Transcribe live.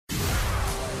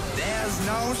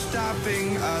no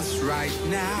stopping us right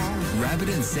now. Rabbit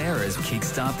and Sarah's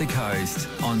Kickstart the Coast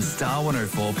on Star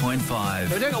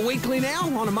 104.5. We're doing a weekly now.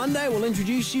 On a Monday, we'll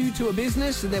introduce you to a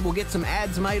business, and then we'll get some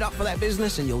ads made up for that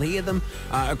business, and you'll hear them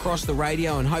across the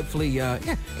radio, and hopefully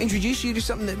introduce you to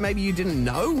something that maybe you didn't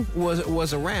know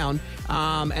was around.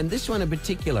 And this one in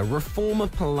particular, Reformer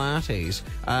Pilates.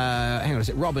 Hang on a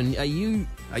sec. Robin, are you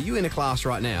in a class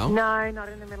right now? No, not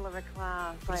in the middle of a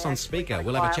class. It's on speaker.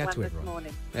 We'll have a chat to everyone.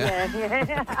 Yeah.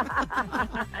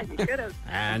 You could have.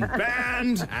 And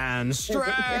bend and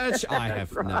stretch. I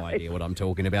have no idea what I'm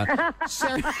talking about.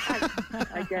 Sarah,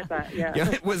 I get that,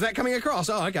 yeah. was that coming across?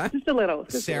 Oh, okay. Just a little.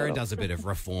 Sarah does a bit of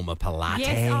Reformer Pilates.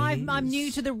 Yes, I'm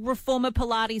new to the Reformer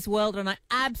Pilates world, and I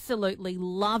absolutely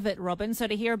love it, Robin. So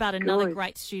to hear about another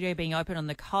great studio being open on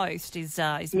the coast is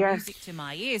music to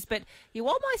my ears. But you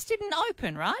almost didn't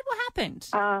open, right? What happened?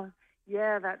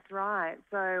 Yeah, that's right.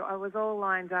 So I was all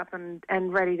lined up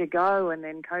and ready to go, and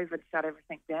then COVID shut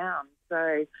everything down.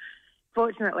 So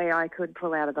fortunately, I could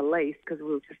pull out of the lease because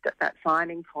we were just at that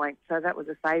signing point. So that was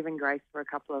a saving grace for a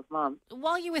couple of months.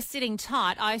 While you were sitting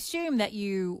tight, I assume that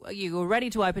you were ready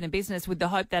to open a business with the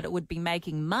hope that it would be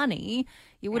making money.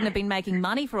 You wouldn't have been making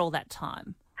money for all that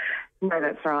time. No,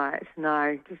 that's right.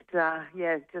 No, just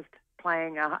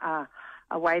playing a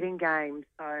waiting game.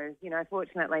 So,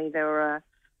 fortunately, there were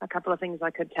a couple of things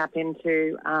I could tap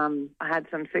into. I had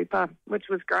some super, which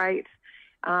was great.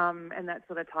 And that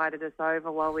sort of tided us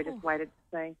over while we just waited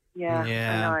to see. Yeah,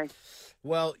 I know.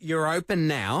 Well, you're open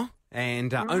now,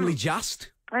 and only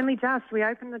just. Only just. We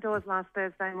opened the doors last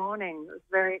Thursday morning. It was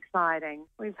very exciting.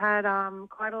 We've had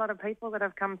quite a lot of people that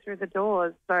have come through the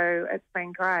doors, so it's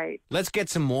been great. Let's get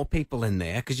some more people in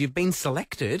there because you've been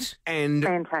selected, and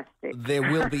fantastic. There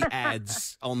will be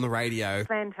ads on the radio.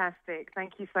 Fantastic.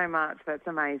 Thank you so much. That's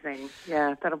amazing.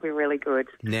 Yeah, that'll be really good.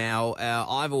 Now,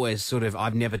 I've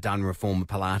never done Reformer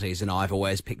Pilates, and I've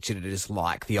always pictured it as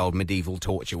like the old medieval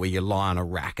torture where you lie on a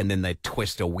rack and then they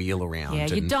twist a wheel around. Yeah,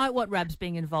 you don't want Rabs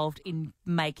being involved in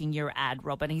making your ad,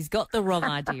 Robin. He's got the wrong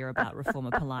idea about Reformer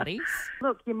Pilates.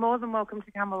 Look, you're more than welcome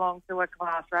to come along to a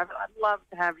class, Rabbit. I'd love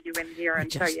to have you in here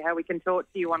and show you how we can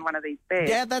talk to you on one of these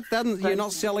beds. Yeah, you're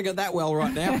not selling it that well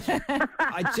right now.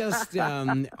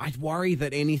 I'd worry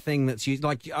that anything that's used,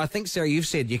 like I think, Sarah, you've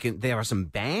said there are some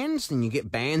bands, and you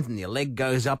get bands and your leg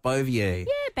goes up over your Yeah,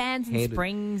 bands and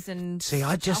springs and... See,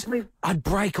 I'd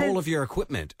break all of your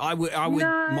equipment.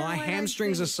 My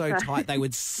hamstrings are so tight they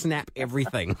would snap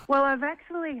everything. Well, I've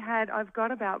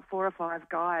got about 4 or 5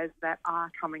 guys that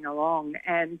are coming along,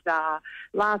 and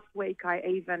last week I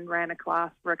even ran a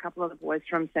class for a couple of the boys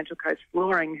from Central Coast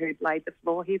Flooring who'd laid the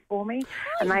floor here for me,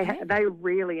 and they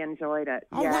really enjoyed it.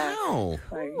 Oh, yeah. Wow.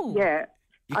 So, yeah.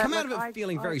 You come out of it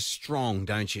feeling very strong,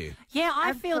 don't you? Yeah,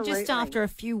 I feel just after a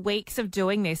few weeks of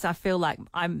doing this, I feel like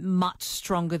I'm much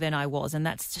stronger than I was, and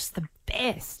that's just the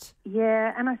best.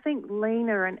 Yeah, and I think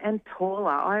leaner and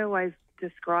taller. I always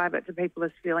describe it to people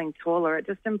as feeling taller. It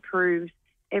just improves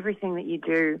everything that you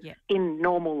do in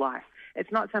normal life.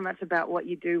 It's not so much about what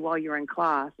you do while you're in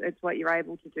class. It's what you're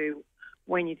able to do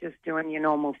when you're just doing your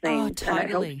normal things. Oh, totally. And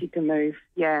it helps you to move.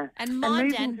 Yeah. And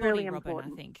mind and body, really Robin,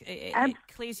 important. I think. It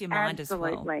clears your mind as well.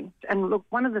 Absolutely. And look,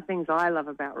 one of the things I love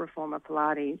about Reformer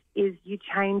Pilates is you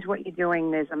change what you're doing.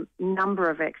 There's a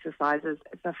number of exercises.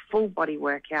 It's a full body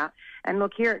workout. And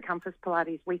look, here at Compass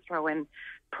Pilates, we throw in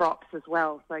props as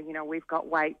well. So, we've got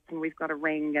weights and we've got a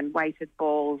ring and weighted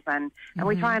balls and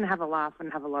we try and have a laugh and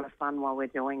have a lot of fun while we're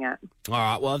doing it. All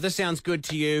right. Well, if this sounds good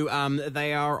to you,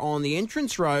 they are on the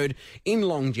entrance road in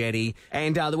Long Jetty,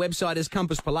 and the website is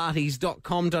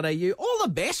compasspilates.com.au. All the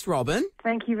best, Robin.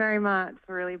 Thank you very much.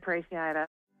 I really appreciate it.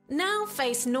 Now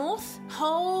face north,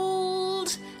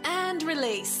 hold and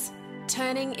release.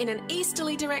 Turning in an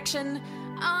easterly direction,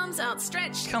 arms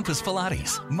outstretched. Compass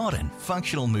Pilates. Modern,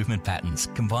 functional movement patterns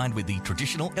combined with the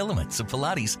traditional elements of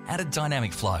Pilates at a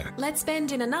dynamic flow. Let's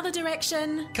bend in another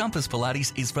direction. Compass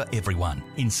Pilates is for everyone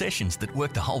in sessions that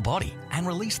work the whole body and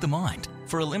release the mind.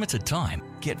 For a limited time,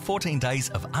 get 14 days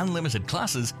of unlimited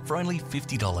classes for only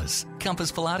 $50.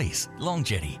 Compass Pilates. Long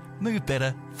Jetty. Move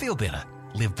better, feel better,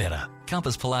 live better.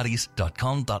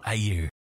 CompassPilates.com.au.